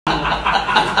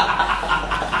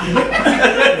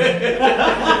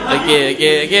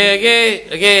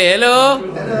Okay, hello.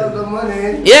 Hello, good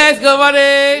morning. Yes, good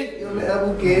morning. You make a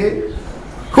bouquet.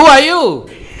 Who are you?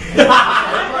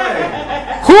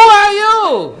 Who are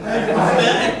you?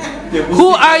 Who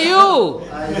are you?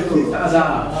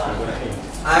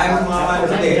 I'm my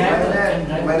name is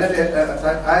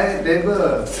I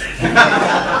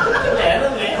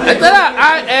driver.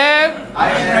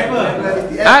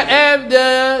 I am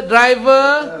the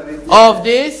driver of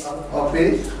this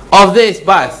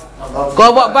bus.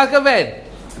 Kau buat bus ke van?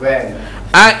 Van.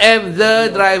 I am the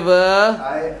driver.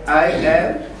 I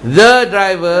am the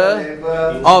driver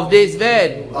of this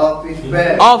van. Of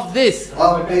this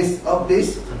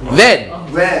van.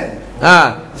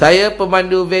 Saya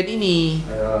pemandu van ini.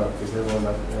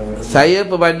 Saya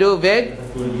pemandu van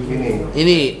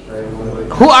ini.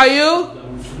 Who are you?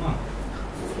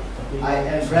 I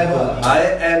am driver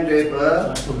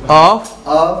of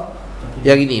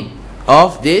yang ini.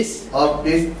 Of this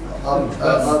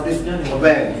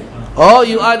van. Oh,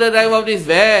 you are the driver of this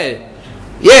van.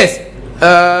 Yes.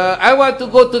 I want to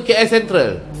go to KL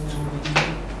Central.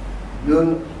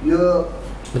 You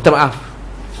Minta maaf.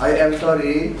 I am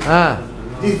sorry.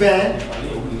 This van.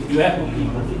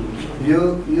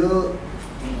 You.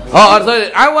 Oh,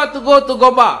 sorry. I want to go to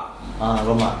Gombak.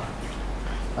 Gombak.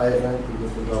 I want to go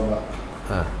to Gombak.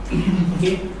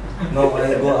 No,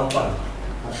 I go Ampang.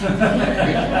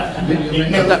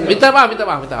 Minta maaf.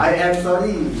 I am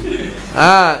sorry.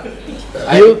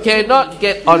 You cannot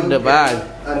get on the bus.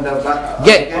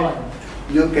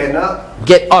 You cannot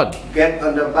get on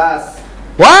the bus.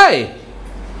 Why?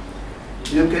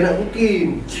 You cannot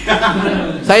booking.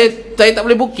 Saya tak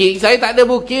boleh booking. Saya tak ada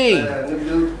booking.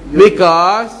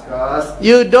 Because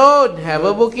you don't have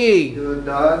a booking. You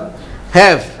don't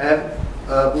have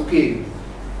a booking.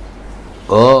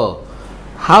 Oh,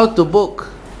 how to book?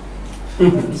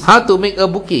 How to make a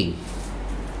booking?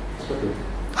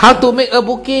 How to make a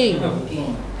booking?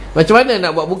 Macam mana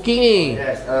nak buat booking ni?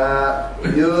 Yes.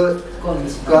 You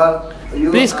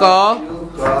call.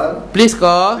 Please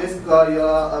call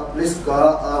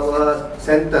our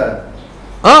center.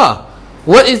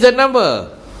 What is the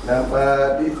number?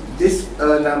 This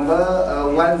number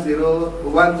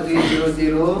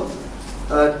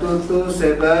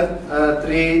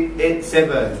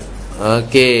 10300227387.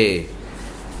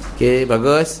 Okay,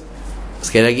 bagus.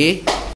 Sekali lagi.